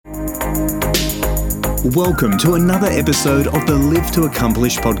Welcome to another episode of the Live to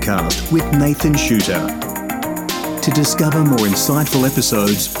Accomplish podcast with Nathan Shooter. To discover more insightful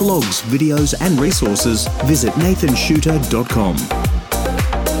episodes, blogs, videos, and resources, visit nathanshooter.com.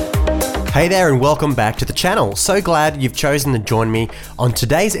 Hey there and welcome back to the channel. So glad you've chosen to join me on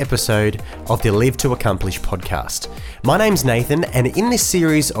today's episode of the Live to Accomplish podcast. My name's Nathan, and in this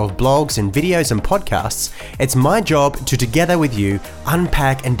series of blogs and videos and podcasts, it's my job to, together with you,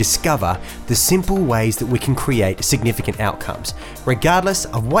 unpack and discover the simple ways that we can create significant outcomes, regardless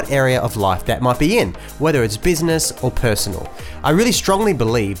of what area of life that might be in, whether it's business or personal. I really strongly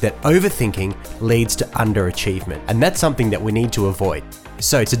believe that overthinking leads to underachievement, and that's something that we need to avoid.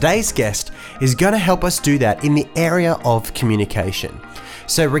 So today's guest is going to help us do that in the area of communication.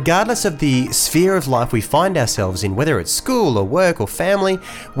 So regardless of the sphere of life we find ourselves in, whether it's school or work or family,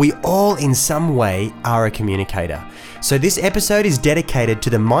 we all in some way are a communicator. So this episode is dedicated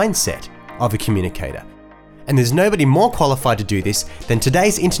to the mindset of a communicator. And there's nobody more qualified to do this than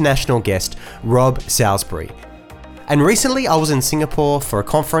today's international guest, Rob Salisbury. And recently I was in Singapore for a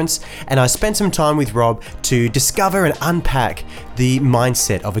conference, and I spent some time with Rob to discover and unpack the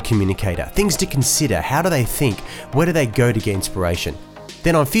mindset of a communicator. Things to consider, how do they think, where do they go to get inspiration?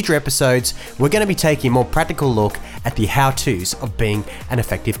 Then on future episodes, we're going to be taking a more practical look at the how-tos of being an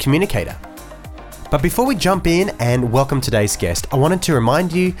effective communicator. But before we jump in and welcome today's guest, I wanted to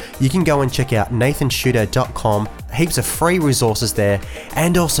remind you, you can go and check out nathanshooter.com, heaps of free resources there,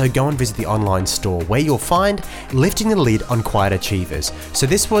 and also go and visit the online store where you'll find Lifting the Lid on Quiet Achievers. So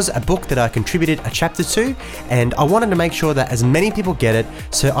this was a book that I contributed a chapter to, and I wanted to make sure that as many people get it,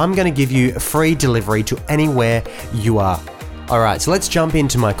 so I'm going to give you free delivery to anywhere you are. Alright, so let's jump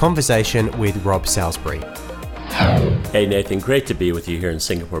into my conversation with Rob Salisbury. Hey Nathan, great to be with you here in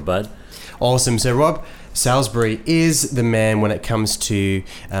Singapore, bud. Awesome. So Rob Salisbury is the man when it comes to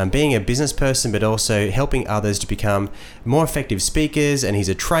being a business person, but also helping others to become more effective speakers. And he's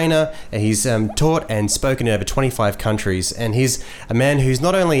a trainer, and he's taught and spoken in over 25 countries. And he's a man who's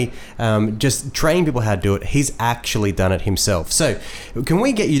not only just training people how to do it, he's actually done it himself. So can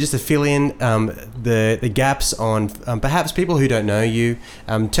we get you just to fill in the gaps on perhaps people who don't know you?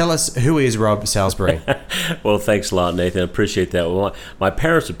 Tell us, who is Rob Salisbury? Well, thanks a lot, Nathan. I appreciate that. Well, my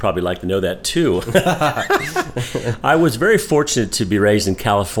parents would probably like to know that too. I was very fortunate to be raised in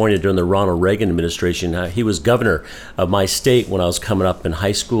California during the Ronald Reagan administration. He was governor of my state when I was coming up in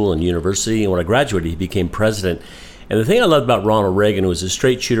high school and university, and when I graduated, he became president. And the thing I loved about Ronald Reagan was a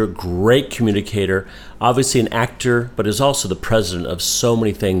straight shooter, great communicator, obviously an actor, but is also the president of so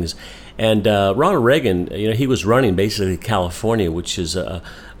many things. And Ronald Reagan, he was running basically California, which is a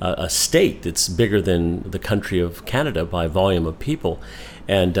state that's bigger than the country of Canada by volume of people.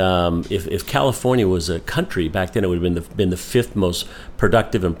 And if California was a country back then, it would have been the fifth most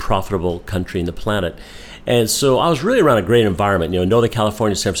productive and profitable country in the planet. And so I was really around a great environment, Northern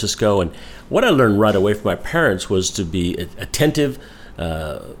California, San Francisco. And what I learned right away from my parents was to be attentive,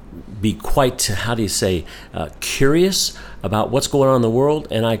 be quite, curious about what's going on in the world.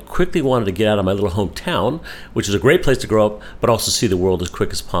 And I quickly wanted to get out of my little hometown, which is a great place to grow up, but also see the world as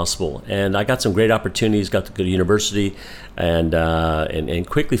quick as possible. And I got some great opportunities, got to go to university, and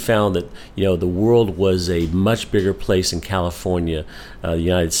quickly found that, the world was a much bigger place in California, the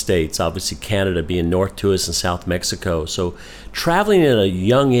United States, obviously Canada being north to us and South Mexico. So traveling at a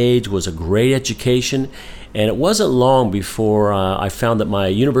young age was a great education. And it wasn't long before I found that my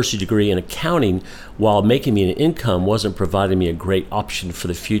university degree in accounting, while making me an income, wasn't providing me a great option for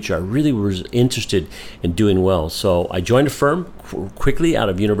the future. I really was interested in doing well. So I joined a firm quickly out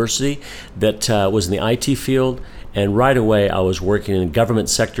of university that was in the IT field. And right away, I was working in government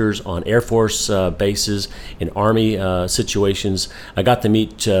sectors, on Air Force bases, in Army situations. I got to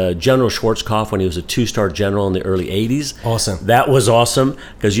meet General Schwarzkopf when he was a 2-star general in the early 80s. Awesome. That was awesome,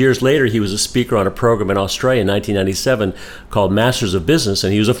 because years later, he was a speaker on a program in Australia in 1997 called Masters of Business,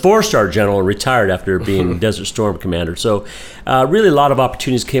 and he was a 4-star general and retired after being Desert Storm commander. So really a lot of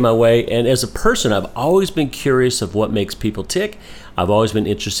opportunities came my way. And as a person, I've always been curious of what makes people tick. I've always been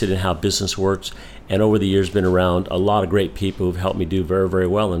interested in how business works, and over the years been around a lot of great people who've helped me do very, very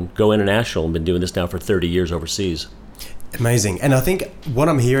well and go international, and been doing this now for 30 years overseas. Amazing. And I think what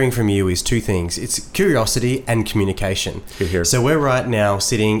I'm hearing from you is two things. It's curiosity and communication. Here. So we're right now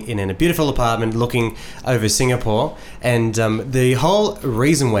sitting in a beautiful apartment looking over Singapore, and the whole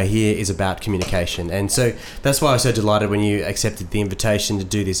reason we're here is about communication. And so that's why I was so delighted when you accepted the invitation to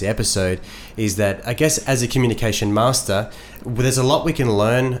do this episode, is that I guess as a communication master, there's a lot we can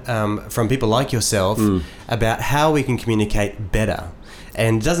learn from people like yourself about how we can communicate better.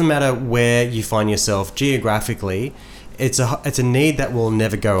 And it doesn't matter where you find yourself geographically, it's a need that will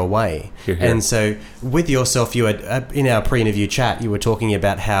never go away. Hear. And so with yourself, you had in our pre-interview chat, you were talking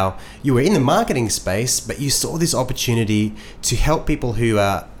about how you were in the marketing space, but you saw this opportunity to help people who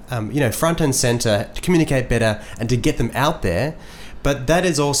are front and center, to communicate better and to get them out there. But that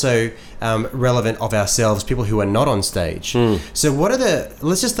is also relevant of ourselves, people who are not on stage. So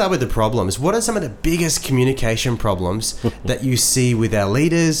let's just start with the problems. What are some of the biggest communication problems that you see with our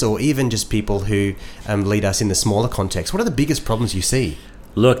leaders, or even just people who lead us in the smaller context? What are the biggest problems you see?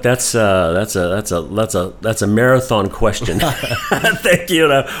 Look, that's a marathon question. Thank you,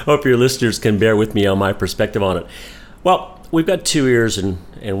 and I hope your listeners can bear with me on my perspective on it. Well, we've got 2 ears and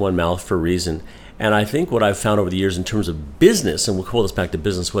one mouth for a reason. And I think what I've found over the years in terms of business, and we'll call this back to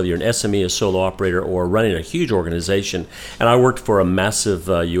business, whether you're an SME, a solo operator, or running a huge organization, and I worked for a massive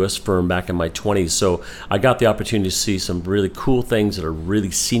U.S. firm back in my 20s, so I got the opportunity to see some really cool things at a really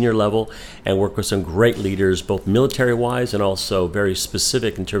senior level and work with some great leaders, both military-wise and also very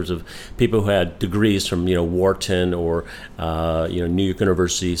specific in terms of people who had degrees from, Wharton or, New York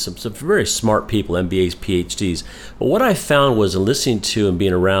University, some very smart people, MBAs, PhDs. But what I found was in listening to and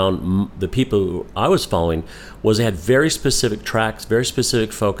being around the people who I was following was they had very specific tracks, very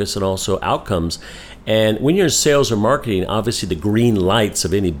specific focus, and also outcomes. And when you're in sales or marketing, obviously the green lights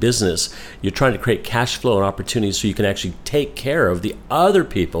of any business, you're trying to create cash flow and opportunities so you can actually take care of the other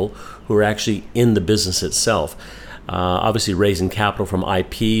people who are actually in the business itself. Obviously raising capital from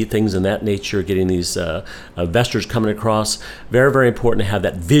IP, things in that nature, getting these investors coming across. Very, very important to have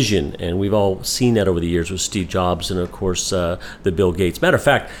that vision. And we've all seen that over the years with Steve Jobs and, of course, the Bill Gates. Matter of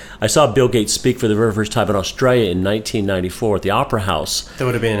fact, I saw Bill Gates speak for the very first time in Australia in 1994 at the Opera House. That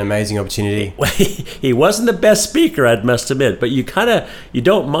would have been an amazing opportunity. He wasn't the best speaker, I must admit, but you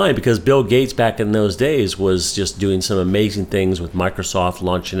don't mind, because Bill Gates back in those days was just doing some amazing things with Microsoft,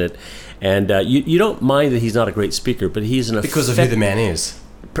 launching it. And you don't mind that he's not a great speaker, but he's because of who the man is.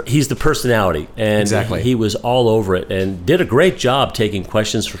 He's the personality, and exactly. He was all over it and did a great job taking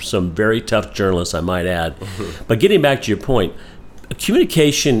questions from some very tough journalists, I might add. Mm-hmm. But getting back to your point,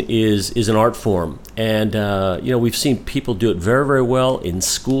 communication is an art form, and we've seen people do it very, very well in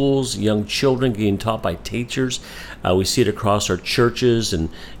schools, young children getting taught by teachers. We see it across our churches and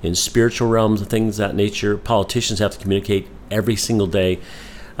in spiritual realms and things of that nature. Politicians have to communicate every single day.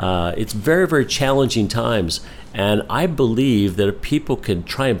 It's very, very challenging times, and I believe that if people can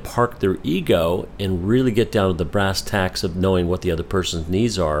try and park their ego and really get down to the brass tacks of knowing what the other person's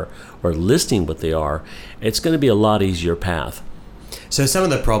needs are or listening what they are, it's going to be a lot easier path. So some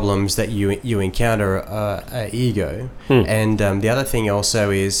of the problems that you encounter are ego, and the other thing also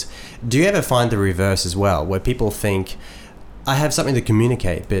is, do you ever find the reverse as well, where people think, I have something to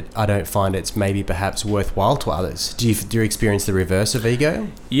communicate, but I don't find it's maybe perhaps worthwhile to others? Do you experience the reverse of ego?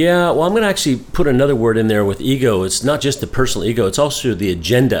 Yeah, well, I'm going to actually put another word in there with ego. It's not just the personal ego, it's also the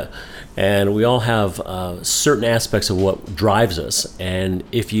agenda. And we all have certain aspects of what drives us. And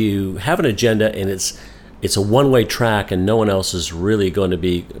if you have an agenda and it's a one-way track and no one else is really going to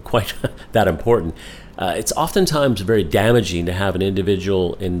be quite that important, it's oftentimes very damaging to have an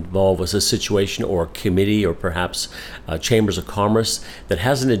individual involved with a situation or a committee or perhaps chambers of commerce that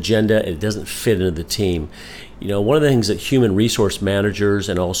has an agenda and it doesn't fit into the team. One of the things that human resource managers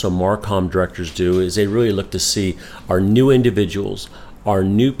and also Marcom directors do is they really look to see our new individuals, our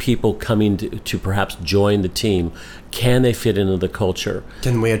new people coming to perhaps join the team. Can they fit into the culture?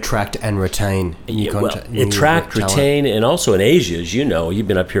 Can we attract and retain? Attract, retain, and also in Asia, as you know, you've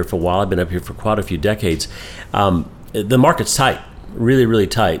been up here for a while, I've been up here for quite a few decades. The market's tight, really, really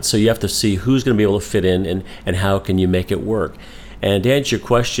tight. So you have to see who's going to be able to fit in and how can you make it work. And to answer your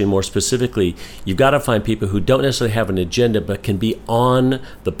question more specifically, you've got to find people who don't necessarily have an agenda but can be on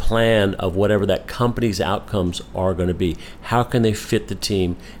the plan of whatever that company's outcomes are going to be. How can they fit the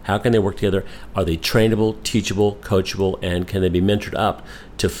team? How can they work together? Are they trainable, teachable, coachable, and can they be mentored up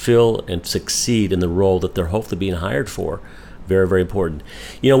to fill and succeed in the role that they're hopefully being hired for? Very, very important.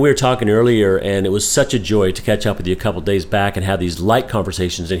 We were talking earlier, and it was such a joy to catch up with you a couple of days back and have these light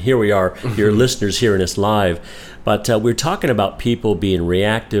conversations. And here we are, your listeners hearing us live. But we're talking about people being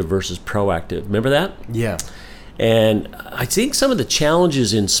reactive versus proactive. Remember that? Yeah. And I think some of the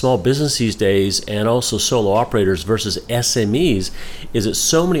challenges in small business these days and also solo operators versus SMEs is that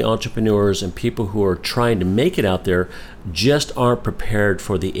so many entrepreneurs and people who are trying to make it out there just aren't prepared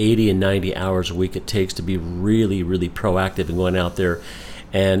for the 80 and 90 hours a week it takes to be really, really proactive and going out there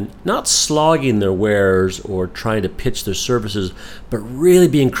and not slogging their wares or trying to pitch their services, but really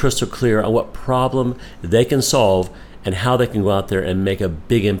being crystal clear on what problem they can solve and how they can go out there and make a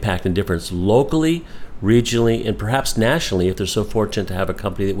big impact and difference locally, regionally, and perhaps nationally if they're so fortunate to have a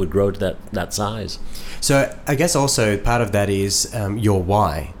company that would grow to that size. So I guess also part of that is your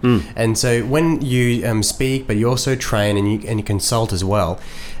why. And so when you speak, but you also train and you consult as well,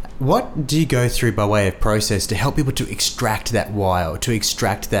 what do you go through by way of process to help people to extract that why, or to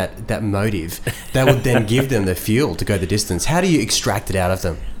extract that motive that would then give them the fuel to go the distance? How do you extract it out of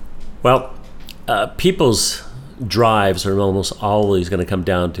them? Well, people's drives are almost always going to come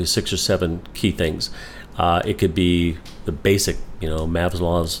down to 6 or 7 key things. It could be the basic,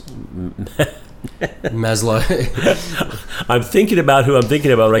 Maslow's... Maslow. I'm thinking about who I'm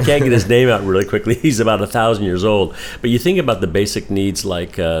thinking about, but I can't get his name out really quickly. He's about 1,000 years old. But you think about the basic needs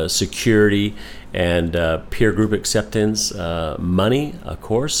like security and peer group acceptance, money, of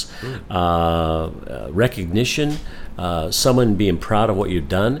course, recognition, someone being proud of what you've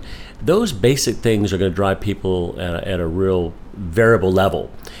done. Those basic things are going to drive people at a real variable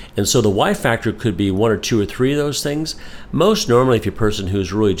level. And so the why factor could be 1 or 2 or 3 of those things. Most normally, if you're a person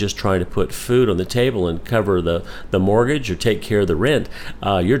who's really just trying to put food on the table and cover the mortgage or take care of the rent,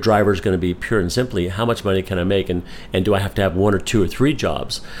 your driver is going to be pure and simply, how much money can I make, and do I have to have 1 or 2 or 3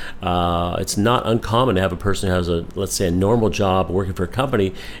 jobs? It's not uncommon to have a person who has let's say a normal job working for a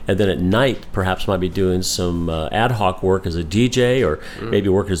company, and then at night perhaps might be doing some ad hoc work as a DJ, or maybe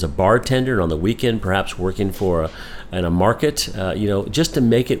working as a bartender, and on the weekend perhaps working for in a market, just to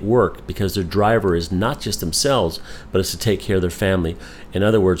make it work, because their driver is not just themselves, but it's to take care of their family. In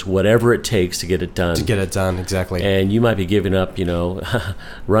other words, whatever it takes to get it done. To get it done, exactly. And you might be giving up,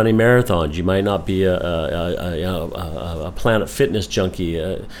 running marathons. You might not be a Planet Fitness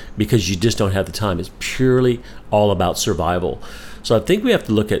junkie because you just don't have the time. It's purely all about survival. So I think we have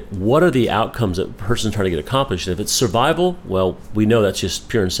to look at what are the outcomes that a person's trying to get accomplished. And if it's survival, well, we know that's just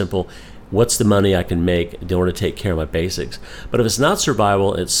pure and simple. What's the money I can make in order to take care of my basics? But if it's not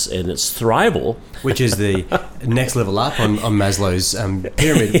survival, it's thrival, which is the next level up on Maslow's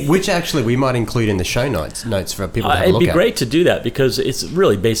pyramid, which actually we might include in the show notes for people to have a look at. It'd be great to do that, because it's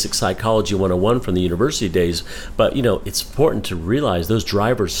really basic psychology 101 from the university days. But it's important to realize those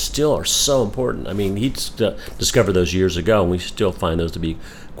drivers still are so important. I mean, he discovered those years ago, and we still find those to be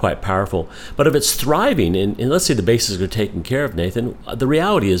quite powerful. But if it's thriving, and let's say the basics are taken care of, Nathan, the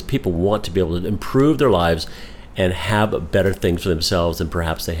reality is people want to be able to improve their lives and have better things for themselves than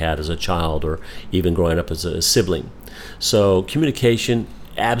perhaps they had as a child or even growing up as a sibling. So communication,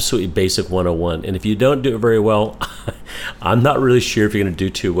 absolutely basic 101. And if you don't do it very well, I'm not really sure if you're going to do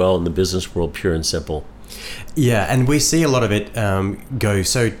too well in the business world, pure and simple. Yeah, and we see a lot of it go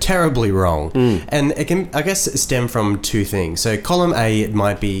so terribly wrong. And it can, I guess, stem from 2 things. So column A, it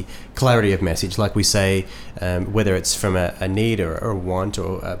might be clarity of message, like we say, whether it's from a need or a want,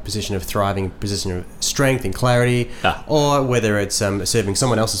 or a position of thriving, position of strength and clarity, or whether it's serving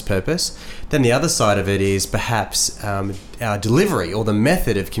someone else's purpose. Then the other side of it is perhaps our delivery or the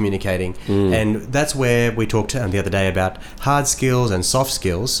method of communicating. And that's where we talked the other day about hard skills and soft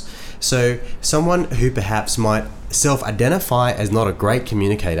skills. So someone who perhaps might self-identify as not a great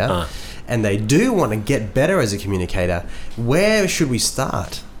communicator, and they do want to get better as a communicator, where should we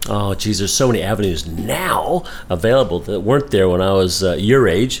start? Oh, geez, there's so many avenues now available that weren't there when I was your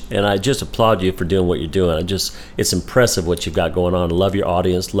age, and I just applaud you for doing what you're doing. It's impressive what you've got going on. I love your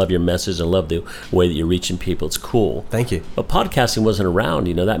audience, love your message, and love the way that you're reaching people. It's cool. Thank you. But podcasting wasn't around,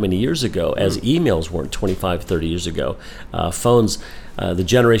 that many years ago, as emails weren't 25, 30 years ago. Phones, the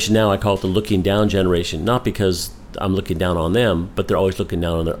generation now, I call it the looking down generation, not because I'm looking down on them, but they're always looking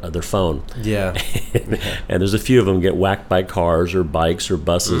down on their phone. Yeah. And there's a few of them get whacked by cars or bikes or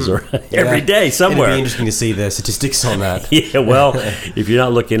buses or every day somewhere. It'd be interesting to see the statistics on that. Yeah, well, if you're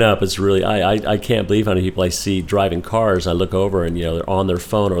not looking up, it's really, I can't believe how many people I see driving cars. I look over and, they're on their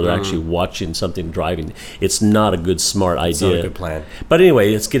phone, or they're actually watching something driving. It's not a good, smart idea. It's not a good plan. But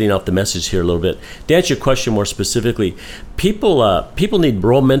anyway, it's getting off the message here a little bit. To answer your question more specifically, people need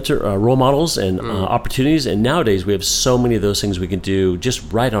role models and opportunities, and nowadays we have so many of those things we can do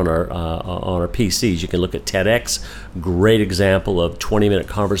just right on our PCs. You can look at TEDx, great example of 20-minute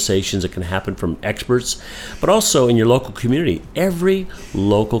conversations that can happen from experts, but also in your local community. Every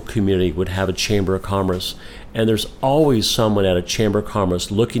local community would have a Chamber of Commerce, and there's always someone at a Chamber of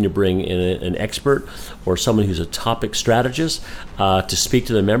Commerce looking to bring in an expert or someone who's a topic strategist to speak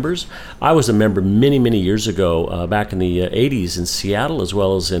to the members. I was a member many, many years ago, back in the 80s in Seattle, as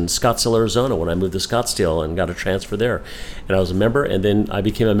well as in Scottsdale, Arizona, when I moved to Scottsdale and got a transfer there. And I was a member, and then I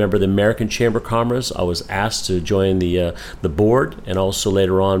became a member of the American Chamber of Commerce. I was asked to join the board, and also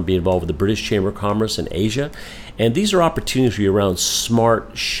later on be involved with the British Chamber of Commerce in Asia. And these are opportunities for you around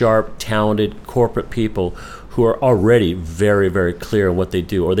smart, sharp, talented corporate people who are already very, very clear on what they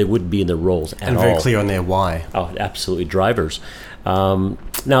do, or they wouldn't be in their roles at all. And very clear on their why. Oh, absolutely, drivers.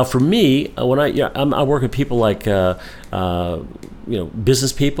 Now, for me, when I work with people like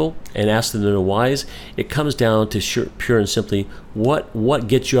business people and ask them their whys, it comes down to pure and simply what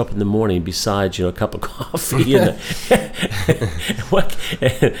gets you up in the morning besides a cup of coffee and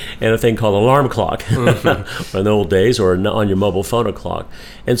a thing called alarm clock in the old days, or on your mobile phone a clock.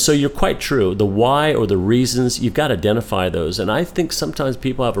 And so you're quite true. The why or the reasons, you've got to identify those. And I think sometimes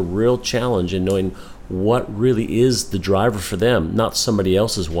people have a real challenge in knowing what really is the driver for them, not somebody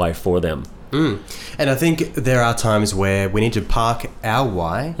else's why for them. And I think there are times where we need to park our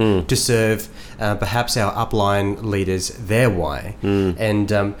why to serve perhaps our upline leaders their why. And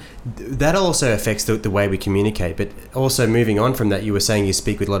that also affects the way we communicate. But also moving on from that, you were saying you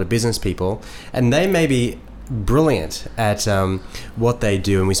speak with a lot of business people, and they may be brilliant at what they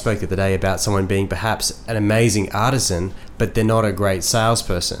do. And we spoke the other day about someone being perhaps an amazing artisan, but they're not a great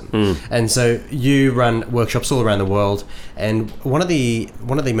salesperson. And so you run workshops all around the world, and one of the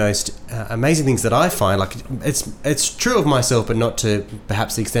most amazing things that I find, like it's true of myself, but not to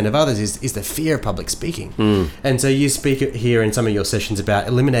perhaps the extent of others, is the fear of public speaking. And so you speak here in some of your sessions about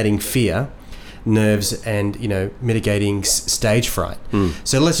eliminating fear, nerves, and mitigating stage fright.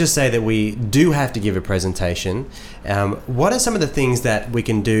 So let's just say that we do have to give a presentation. What are some of the things that we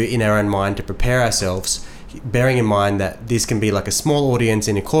can do in our own mind to prepare ourselves, bearing in mind that this can be like a small audience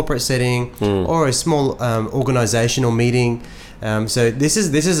in a corporate setting or a small organizational meeting? So this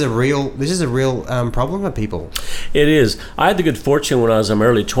is a real problem for people. It is. I had the good fortune when I was in my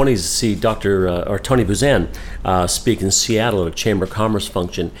early 20s to see Dr. Tony Buzan speak in Seattle at a Chamber of Commerce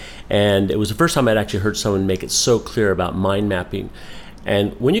function, and it was the first time I'd actually heard someone make it so clear about mind mapping.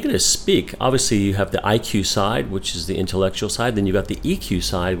 And when you're going to speak, obviously you have the IQ side, which is the intellectual side, then you've got the EQ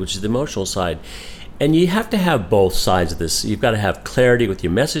side, which is the emotional side. And you have to have both sides of this. You've got to have clarity with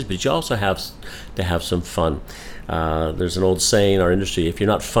your message, but you also have to have some fun. There's an old saying in our industry: if you're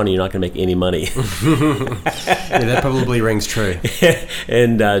not funny, you're not going to make any money. Yeah, that probably rings true.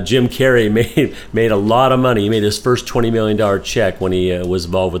 And Jim Carrey made a lot of money. He made his first $20 million check when he was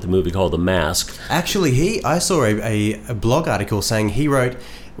involved with a movie called The Mask. Actually, I saw a blog article saying he wrote,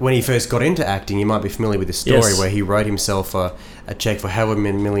 when he first got into acting, you might be familiar with the story, Yes. where he wrote himself a check for however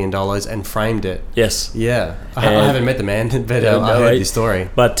many $1 million and framed it. Yes. Yeah. I haven't met the man, but I heard the story.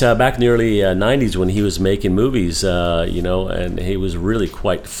 But back in the early 90s, when he was making movies, and he was really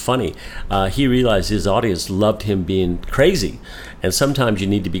quite funny, he realized his audience loved him being crazy. And sometimes you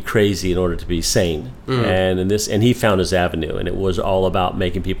need to be crazy in order to be sane. And he found his avenue, and it was all about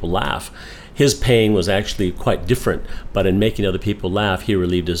making people laugh. His pain was actually quite different, but in making other people laugh, he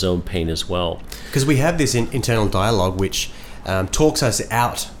relieved his own pain as well. Because we have this internal dialogue which talks us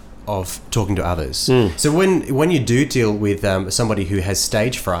out of talking to others. So when you do deal with somebody who has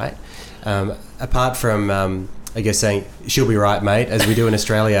stage fright, apart from saying, "She'll be right, mate," as we do in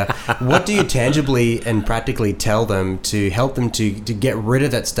Australia, what do you tangibly and practically tell them to help them to get rid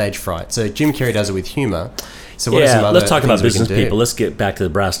of that stage fright? So Jim Carrey does it with humor. So what are some other let's talk about things we can business do? people. Let's get back to the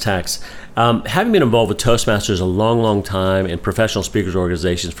brass tacks. Having been involved with Toastmasters a long, long time and professional speakers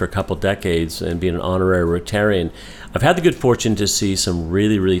organizations for a couple decades and being an honorary Rotarian, I've had the good fortune to see some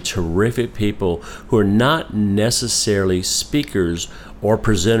really, really terrific people who are not necessarily speakers or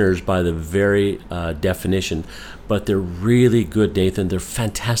presenters by the very definition, but they're really good, Nathan. They're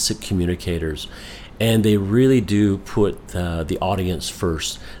fantastic communicators. And they really do put the audience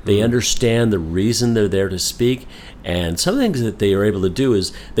first. They understand the reason they're there to speak. And some things that they are able to do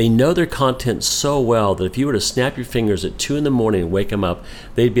is they know their content so well that if you were to snap your fingers at 2 a.m. and wake them up,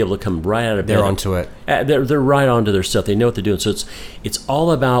 they'd be able to come right out of bed. They're onto it. They're right onto their stuff. They know what they're doing. So it's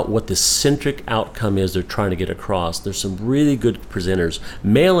all about what the centric outcome is they're trying to get across. There's some really good presenters,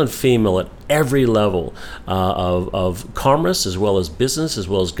 male and female, at every level of commerce, as well as business, as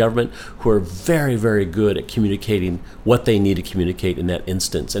well as government, who are very, very good at communicating what they need to communicate in that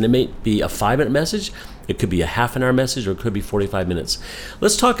instance. And it may be a 5-minute message, it could be a half-an-hour message, or it could be 45 minutes.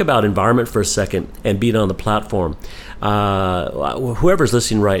 Let's talk about environment for a second and being on the platform. Whoever's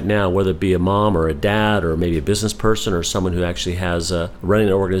listening right now, whether it be a mom or a dad or maybe a business person or someone who actually has running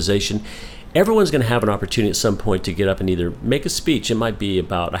an organization, everyone's going to have an opportunity at some point to get up and either make a speech. It might be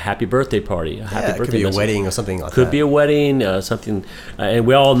about a happy birthday party, a happy birthday it could be message. a wedding or something like that. Could be a wedding, something, and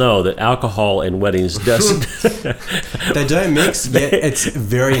we all know that alcohol and weddings doesn't. They don't mix, yet it's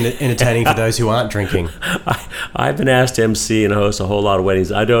very entertaining for those who aren't drinking. I've been asked to MC and host a whole lot of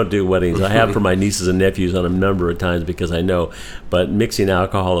weddings. I don't do weddings. I have for my nieces and nephews on a number of times because I know. But mixing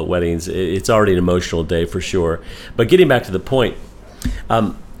alcohol at weddings, it's already an emotional day for sure. But getting back to the point,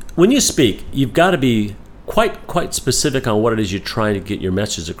 when you speak, you've got to be quite specific on what it is you're trying to get your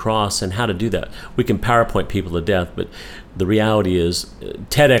message across and how to do that. We can PowerPoint people to death, but the reality is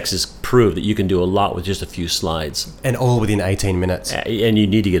TEDx has proved that you can do a lot with just a few slides. And all within 18 minutes. And you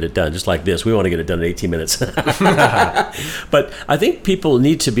need to get it done, just like this. We want to get it done in 18 minutes. But I think people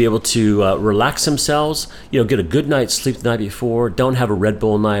need to be able to relax themselves, get a good night's sleep the night before. Don't have a Red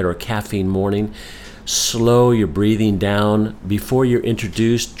Bull night or a caffeine morning. Slow your breathing down. Before you're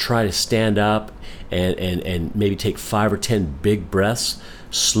introduced, try to stand up and maybe take 5 or 10 big breaths.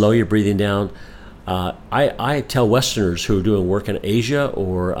 Slow your breathing down. I tell Westerners who are doing work in Asia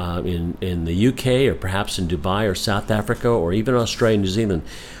or in the UK or perhaps in Dubai or South Africa or even Australia and New Zealand,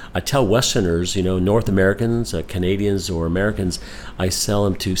 I tell Westerners, North Americans, Canadians or Americans, I tell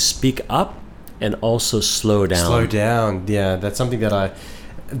them to speak up and also slow down. Slow down, yeah. That's something that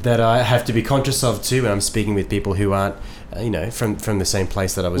I have to be conscious of too when I'm speaking with people who aren't, from the same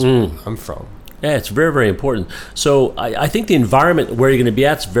place that I'm from. Yeah, it's very, very important. So I think the environment where you're going to be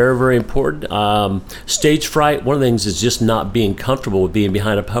at is very, very important. Stage fright, one of the things is just not being comfortable with being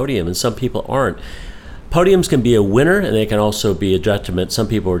behind a podium, and some people aren't. Podiums can be a winner, and they can also be a detriment. Some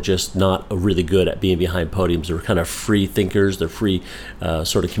people are just not really good at being behind podiums. They're kind of free thinkers. They're free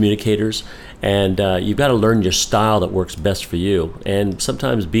sort of communicators. And you've got to learn your style that works best for you. And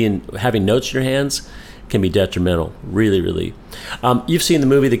sometimes having notes in your hands can be detrimental, really, really. You've seen the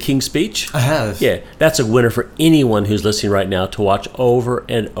movie The King's Speech? I have. Yeah, that's a winner for anyone who's listening right now to watch over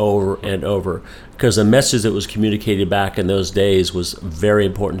and over and over, because the message that was communicated back in those days was very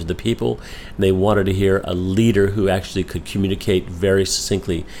important to the people, and they wanted to hear a leader who actually could communicate very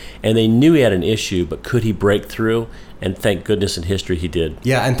succinctly. And they knew he had an issue, but could he break through? And thank goodness in history he did.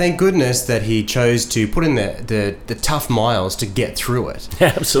 Yeah, and thank goodness that he chose to put in the tough miles to get through it.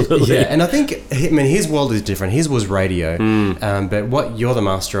 Absolutely. Yeah, and I think, his world is different. His was radio. But what you're the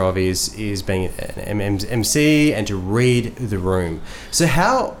master of is being an MC and to read the room. So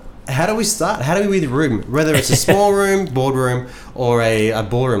how do we start? How do we read the room? Whether it's a small room, boardroom, or a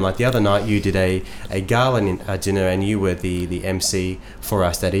ballroom. Like the other night you did a gala dinner and you were the MC for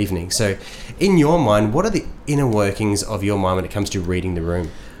us that evening. So in your mind, what are the inner workings of your mind when it comes to reading the room?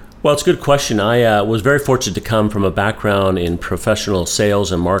 Well, it's a good question. I was very fortunate to come from a background in professional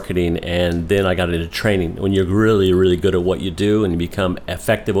sales and marketing, and then I got into training. When you're really, really good at what you do and you become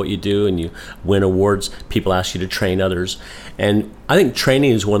effective at what you do and you win awards, people ask you to train others. And I think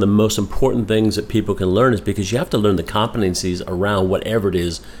training is one of the most important things that people can learn, is because you have to learn the competencies around whatever it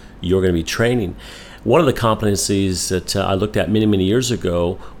is you're going to be training. One of the competencies that I looked at many, many years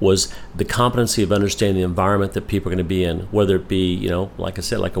ago was the competency of understanding the environment that people are going to be in, whether it be, like I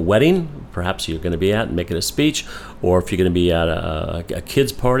said, like a wedding, perhaps you're going to be at and making a speech, or if you're going to be at a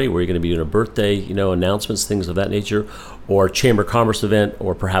kid's party where you're going to be doing a birthday, announcements, things of that nature, or a chamber of commerce event,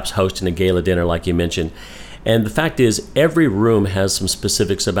 or perhaps hosting a gala dinner like you mentioned. And the fact is, every room has some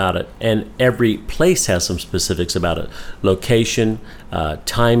specifics about it, and every place has some specifics about it. Location,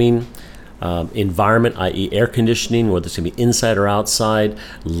 timing, environment, i.e. air conditioning, whether it's going to be inside or outside.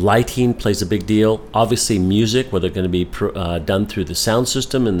 Lighting plays a big deal. Obviously music, whether it's going to be done through the sound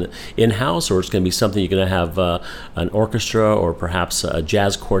system in the in-house, or it's going to be something you're going to have an orchestra or perhaps a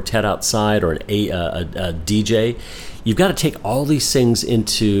jazz quartet outside, or a DJ. You've got to take all these things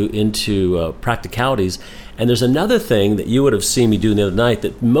into practicalities. And there's another thing that you would have seen me do the other night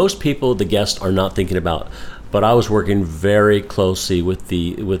that most people, the guests, are not thinking about. But I was working very closely with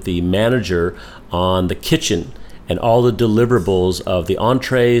the manager on the kitchen and all the deliverables of the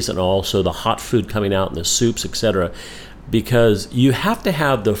entrees and also the hot food coming out and the soups, etc. Because you have to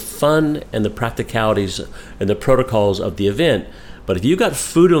have the fun and the practicalities and the protocols of the event. But if you got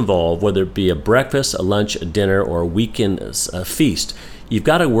food involved, whether it be a breakfast, a lunch, a dinner, or a weekend a feast, you've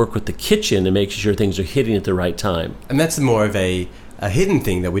got to work with the kitchen and make sure things are hitting at the right time. And that's more of a hidden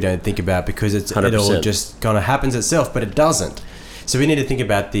thing that we don't think about, because it all just kind of happens itself, but it doesn't. So we need to think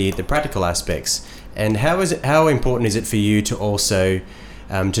about the practical aspects. And how important is it for you to also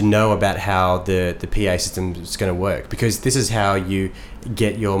to know about how the PA system is going to work? Because this is how you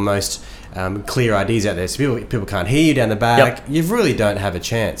get your most clear ideas out there. So people can't hear you down the back. Yep. You really don't have a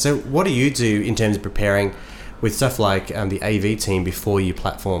chance. So what do you do in terms of preparing with stuff like the AV team before you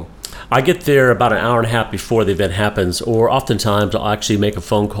platform? I get there about an hour and a half before the event happens, or oftentimes I'll actually make a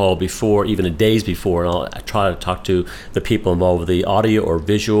phone call before, even a days before, and I'll try to talk to the people involved with the audio or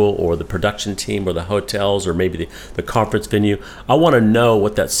visual or the production team or the hotels or maybe the conference venue. I want to know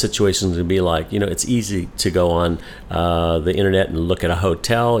what that situation is going to be like. It's easy to go on the internet and look at a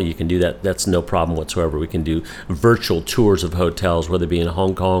hotel. You can do that. That's no problem whatsoever. We can do virtual tours of hotels, whether it be in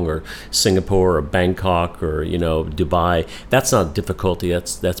Hong Kong or Singapore or Bangkok or Dubai. That's not a difficulty.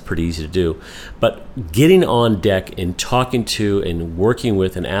 That's pretty easy easy to do. But getting on deck and talking to and working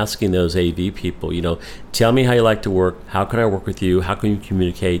with and asking those AV people, tell me how you like to work. How can I work with you? How can you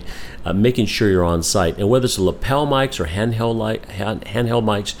communicate? Making sure you're on site. And whether it's lapel mics or handheld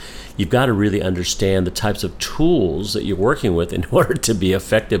mics, you've got to really understand the types of tools that you're working with in order to be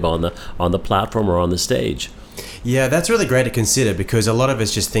effective on the platform or on the stage. Yeah, that's really great to consider, because a lot of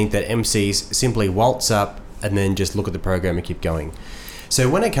us just think that MCs simply waltz up and then just look at the program and keep going. So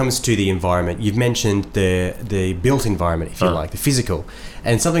when it comes to the environment, you've mentioned the built environment, if you like, the physical.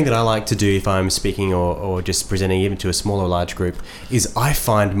 And something that I like to do if I'm speaking or just presenting even to a small or large group is I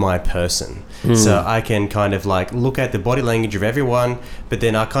find my person. So I can kind of like look at the body language of everyone, but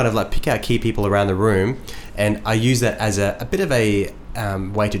then I kind of like pick out key people around the room, and I use that as a bit of a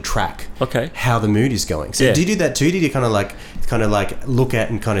way to track how the mood is going. So do you do that too? Do you kind of like look at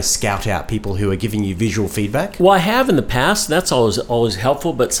and kind of scout out people who are giving you visual feedback? Well, I have in the past. That's always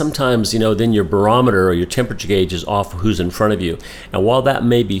helpful, but sometimes then your barometer or your temperature gauge is off who's in front of you. And while that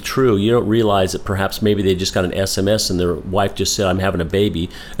may be true, you don't realize that perhaps maybe they just got an SMS and their wife just said, "I'm having a baby."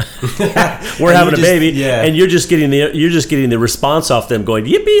 We're having a baby, and you're just getting the response off them going,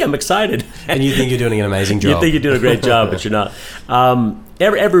 "Yippee, I'm excited." And you think you're doing an amazing job. You think you're doing a great job, but you're not.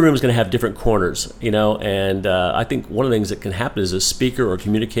 Every room is going to have different corners, and I think one of the things that can happen is a speaker or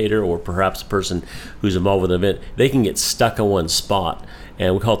communicator or perhaps a person who's involved with an event, they can get stuck in one spot,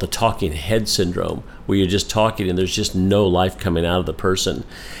 and we call it the talking head syndrome, where you're just talking and there's just no life coming out of the person.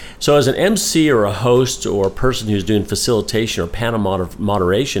 So as an MC or a host or a person who's doing facilitation or panel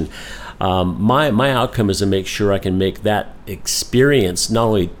moderation, my outcome is to make sure I can make that experience, not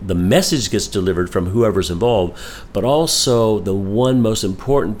only the message gets delivered from whoever's involved, but also the one most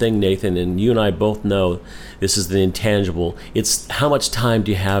important thing, Nathan, and you and I both know this is the intangible, it's how much time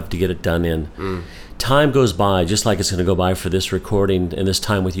do you have to get it done in. Time goes by just like it's going to go by for this recording and this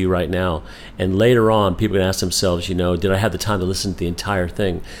time with you right now. And later on, people can ask themselves, did I have the time to listen to the entire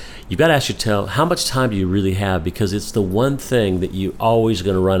thing? You've got to ask yourself, how much time do you really have? Because it's the one thing that you always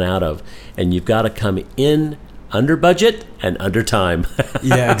going to run out of. And you've got to come in under budget and under time.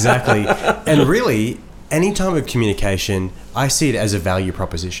 Yeah, exactly. And really, any time of communication, I see it as a value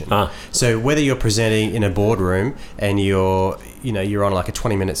proposition. So whether you're presenting in a boardroom and you're on like a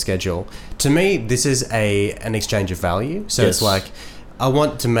 20-minute schedule, to me, this is an exchange of value. So It's like, I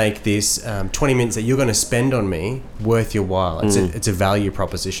want to make this 20 minutes that you're going to spend on me worth your while. It's a value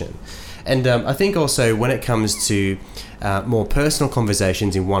proposition. And I think also when it comes to more personal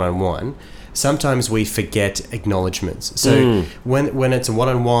conversations in one-on-one, sometimes we forget acknowledgements. So when it's a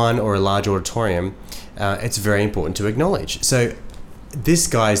one-on-one or a large auditorium, it's very important to acknowledge. So this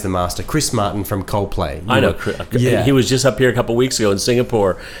guy is the master, Chris Martin from Coldplay. I know. Yeah. He was just up here a couple of weeks ago in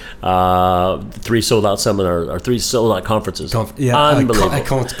Singapore. 3 sold-out seminar or 3 sold-out conferences. Unbelievable.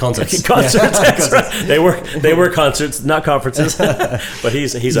 Concerts. That's right. They were concerts, not conferences. But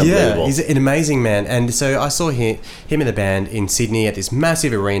he's unbelievable. Yeah, he's an amazing man. And so I saw him and the band in Sydney at this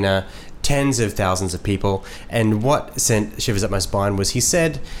massive arena, tens of thousands of people. And what sent shivers up my spine was he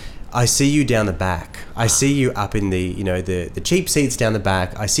said, I see you down the back. I see you up in the cheap seats down the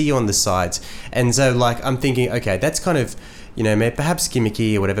back. I see you on the sides. And so like I'm thinking, okay, that's kind of, perhaps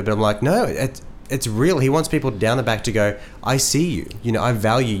gimmicky or whatever, but I'm like, no, it's real. He wants people down the back to go, I see you. I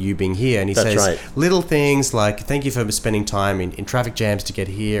value you being here. And he says little things like, thank you for spending time in traffic jams to get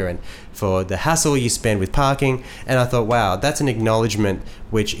here and for the hassle you spend with parking. And I thought, wow, that's an acknowledgement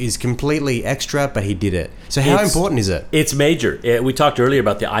which is completely extra, but he did it. So how important is it? It's major. We talked earlier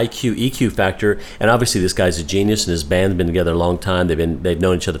about the IQ, EQ factor, and obviously this guy's a genius, and his band's been together a long time. They've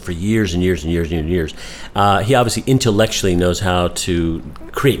known each other for years and years and years and years. He obviously intellectually knows how to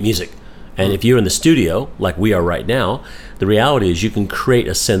create music. And if you're in the studio, like we are right now, the reality is you can create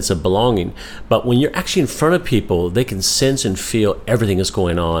a sense of belonging. But when you're actually in front of people, they can sense and feel everything that's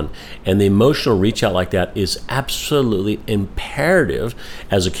going on. And the emotional reach out like that is absolutely imperative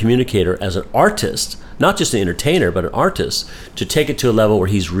as a communicator, as an artist, not just an entertainer, but an artist, to take it to a level where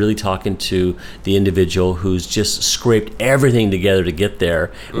he's really talking to the individual who's just scraped everything together to get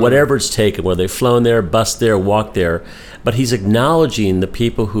there, whatever it's taken, whether they've flown there, bus there, walked there. But he's acknowledging the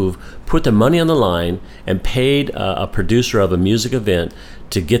people who've put their money on the line and paid a producer of a music event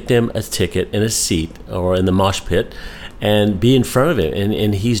to get them a ticket and a seat or in the mosh pit and be in front of it.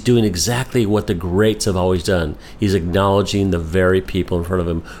 And he's doing exactly what the greats have always done. He's acknowledging the very people in front of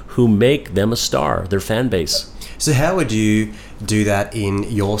him who make them a star, their fan base. So how would you do that in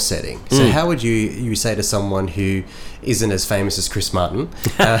your setting? So how would you say to someone who isn't as famous as Chris Martin,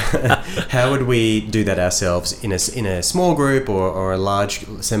 how would we do that ourselves in a small group or a large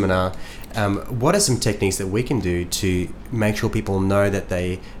seminar? What are some techniques that we can do to make sure people know that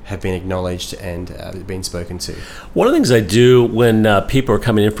they have been acknowledged and been spoken to? One of the things I do when people are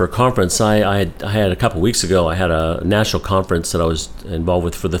coming in for a conference, I had a couple of weeks ago, I had a national conference that I was involved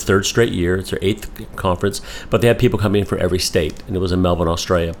with for the third straight year. It's their 8th conference, but they had people coming in from every state, and it was in Melbourne,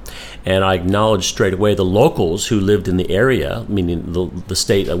 Australia. And I acknowledged straight away the locals who lived in the area, meaning the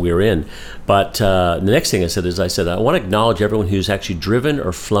state that we were in. But the next thing I said, I want to acknowledge everyone who's actually driven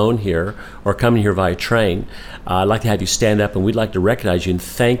or flown here or coming here via train. I'd like to have you stand up, and we'd like to recognize you and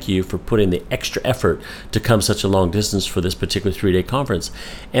thank you for putting the extra effort to come such a long distance for this particular 3-day conference.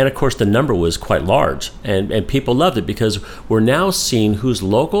 And of course, the number was quite large, and people loved it because we're now seeing who's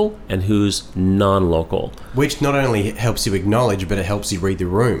local and who's non-local. Which not only helps you acknowledge, but it helps you read the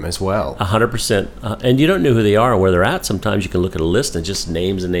room as well. 100%. And you don't know who they are or where they're at. Sometimes you can look at a list and just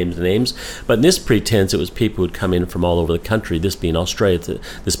names and names and names. But in this pretense, it was people who'd come in from all over the country, this being Australia,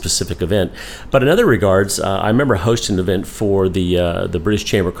 this specific event. But in other regards, I remember hosting an event for the British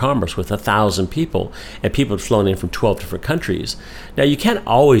Chamber of Commerce with 1,000 people, and people had flown in from 12 different countries. Now, you can't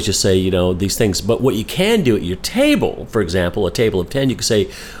always just say, these things, but what you can do at your table, for example, a table of 10, you can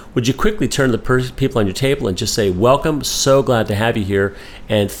say, would you quickly turn to the people on your table and just say, welcome, so glad to have you here,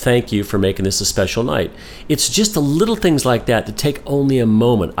 and thank you for making this a special night. It's just the little things like that take only a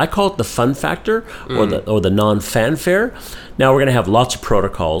moment. I call it the fun factor or the non-fanfare. Now, we're going to have lots of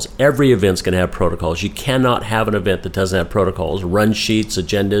protocols. Every event's going to have protocols. You cannot have an event that doesn't have protocols, run sheets,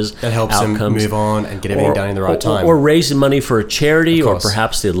 agendas, that helps outcomes, them move on and get everything done in the right time. Or raising money for a charity or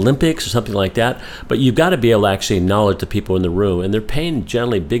perhaps the Olympics or something like that. But you've got to be able to actually acknowledge the people in the room, and they're paying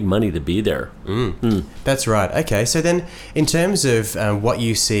generally big money to be there. That's right. Okay, so then in terms of what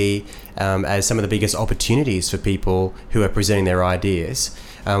you see as some of the biggest opportunities for people who are presenting their ideas,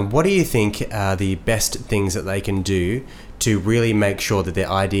 what do you think are the best things that they can do to really make sure that their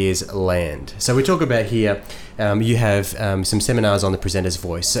ideas land? So we talk about here, you have some seminars on the presenter's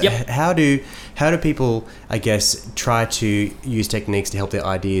voice. So how do people, I guess, try to use techniques to help their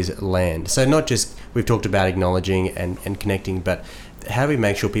ideas land? So not just, we've talked about acknowledging and connecting, but how do we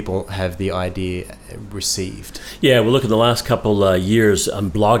make sure people have the idea received? Yeah, well, look, in the last couple years,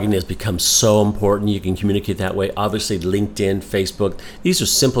 blogging has become so important. You can communicate that way. Obviously, LinkedIn, Facebook, these are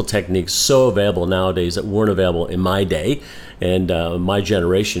simple techniques so available nowadays that weren't available in my day and my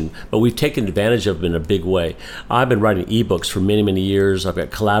generation, but we've taken advantage of them in a big way. I've been writing ebooks for many, many years. I've got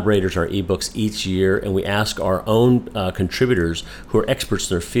collaborators on our ebooks each year, and we ask our own contributors who are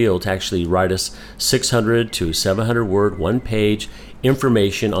experts in their field to actually write us 600 to 700 word, one page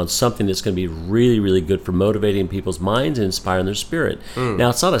information on something that's going to be really, really good for motivating people's minds and inspiring their spirit.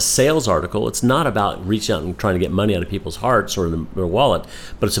 Now, it's not a sales article. It's not about reaching out and trying to get money out of people's hearts or their wallet,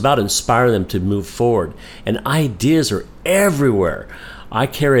 but it's about inspiring them to move forward. And ideas are everywhere. I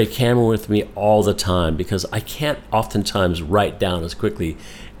carry a camera with me all the time because I can't oftentimes write down as quickly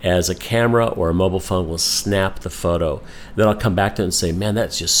as a camera or a mobile phone will snap the photo. Then I'll come back to it and say, man,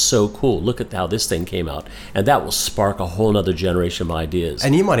 that's just so cool. Look at how this thing came out. And that will spark a whole other generation of ideas.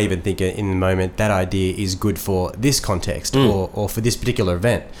 And you might even think in the moment that idea is good for this context or for this particular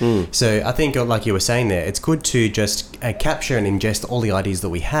event. So I think, like you were saying there, it's good to just capture and ingest all the ideas that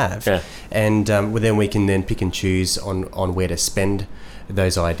we have. And then we can then pick and choose on where to spend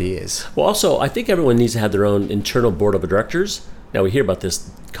those ideas. Well, also, I think everyone needs to have their own internal board of directors. Now, we hear about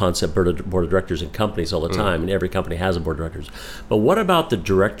this concept, board of directors in companies all the time, and every company has a board of directors. But what about the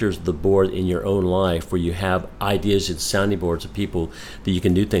directors of the board in your own life where you have ideas and sounding boards of people that you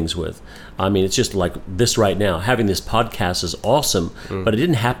can do things with? I mean, it's just like this right now. Having this podcast is awesome, but it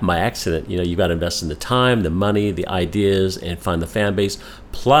didn't happen by accident. You've got to invest in the time, the money, the ideas, and find the fan base,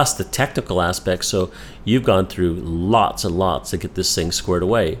 plus the technical aspects. So you've gone through lots and lots to get this thing squared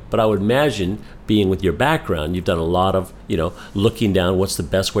away. But I would imagine, being with your background, you've done a lot of, looking down what's the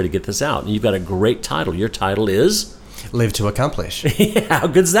best way to get this out. And you've got a great title. Your title is? Live to Accomplish. Yeah, how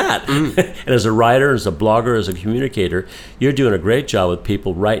good's that? And as a writer, as a blogger, as a communicator, you're doing a great job with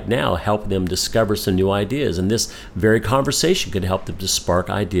people right now, helping them discover some new ideas. And this very conversation could help them to spark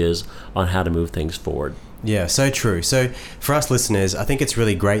ideas on how to move things forward. Yeah, so true. So for us listeners, I think it's a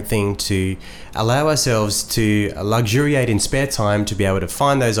really great thing to allow ourselves to luxuriate in spare time to be able to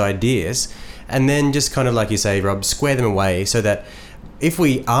find those ideas and then just kind of, like you say, Rob, square them away so that if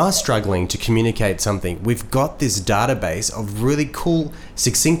we are struggling to communicate something, we've got this database of really cool,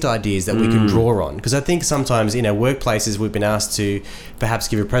 succinct ideas that we can draw on. Because I think sometimes in our workplaces, we've been asked to perhaps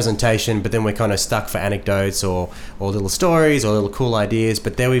give a presentation, but then we're kind of stuck for anecdotes or little stories or little cool ideas.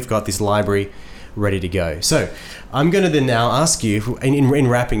 But there we've got this library ready to go. So I'm going to then now ask you, in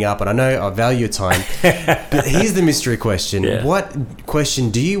wrapping up, and I know I value your time, but here's the mystery question. Yeah. What question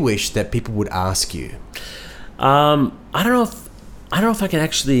do you wish that people would ask you? I don't know if I can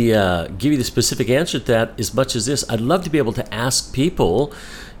actually give you the specific answer to that as much as this. I'd love to be able to ask people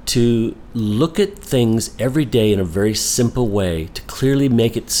to look at things every day in a very simple way, to clearly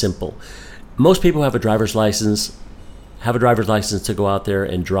make it simple. Most people have a driver's license to go out there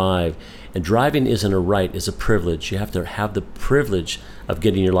and drive. And driving isn't a right, it's a privilege. You have to have the privilege of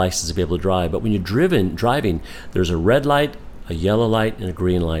getting your license to be able to drive. But when you're driving, there's a red light, a yellow light, and a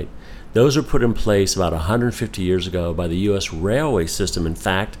green light. Those were put in place about 150 years ago by the U.S. railway system, in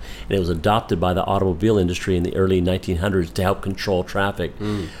fact, and it was adopted by the automobile industry in the early 1900s to help control traffic.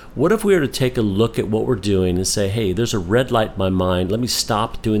 What if we were to take a look at what we're doing and say, hey, there's a red light in my mind. Let me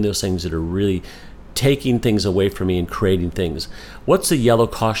stop doing those things that are really taking things away from me and creating things. What's the yellow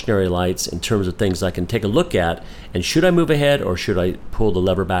cautionary lights in terms of things I can take a look at, and should I move ahead or should I pull the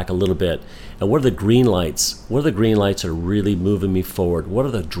lever back a little bit? And what are the green lights? What are the green lights that are really moving me forward? What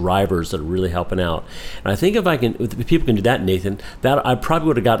are the drivers that are really helping out? And I think if people can do that, Nathan, that I probably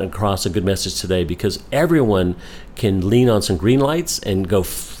would have gotten across a good message today, because everyone can lean on some green lights and go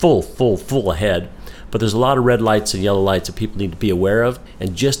full ahead. But there's a lot of red lights and yellow lights that people need to be aware of,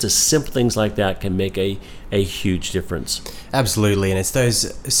 and just as simple things like that can make a huge difference. Absolutely, and it's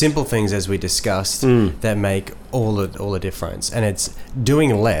those simple things, as we discussed, that make all the difference. And it's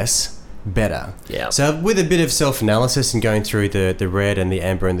doing less better. Yeah. So with a bit of self-analysis and going through the red and the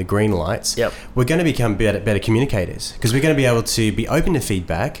amber and the green lights, we're going to become better communicators, because we're going to be able to be open to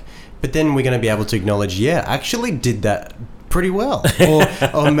feedback, but then we're going to be able to acknowledge, I actually did that pretty well,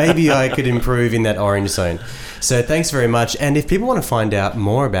 or maybe I could improve in that orange zone. So thanks very much. And if people want to find out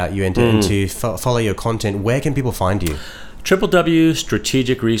more about you and to follow your content, where can people find you?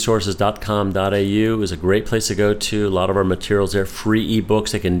 www.strategicresources.com.au is a great place to go to. A lot of our materials there, free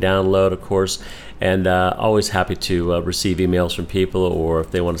ebooks they can download, of course, and always happy to receive emails from people, or if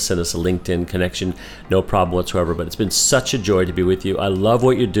they want to send us a LinkedIn connection, no problem whatsoever. But it's been such a joy to be with you. I love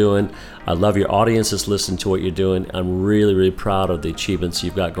what you're doing. I love your audience that's listening to what you're doing. I'm really, really proud of the achievements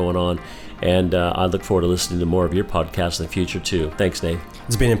you've got going on, and I look forward to listening to more of your podcasts in the future too. Thanks, Nate.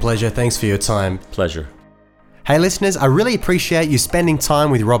 It's been a pleasure. Thanks for your time. Pleasure. Hey listeners, I really appreciate you spending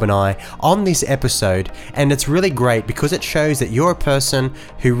time with Rob and I on this episode, and it's really great because it shows that you're a person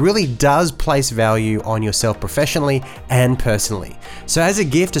who really does place value on yourself professionally and personally. So as a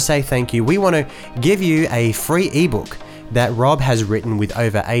gift to say thank you, we want to give you a free ebook that Rob has written with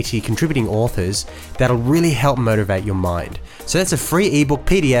over 80 contributing authors that'll really help motivate your mind. So that's a free ebook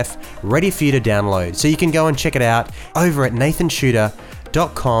PDF ready for you to download. So you can go and check it out over at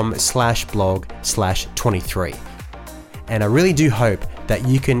nathanshooter.com/blog/23. And I really do hope that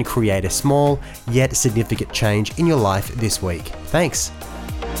you can create a small yet significant change in your life this week. Thanks.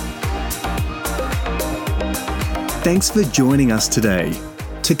 Thanks for joining us today.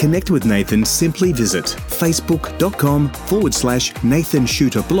 To connect with Nathan, simply visit facebook.com/Nathan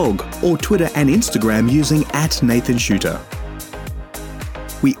Shooter blog or Twitter and Instagram using @NathanShooter.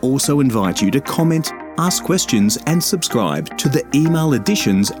 We also invite you to comment, ask questions and subscribe to the email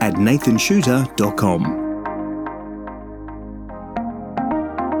editions at nathanshooter.com.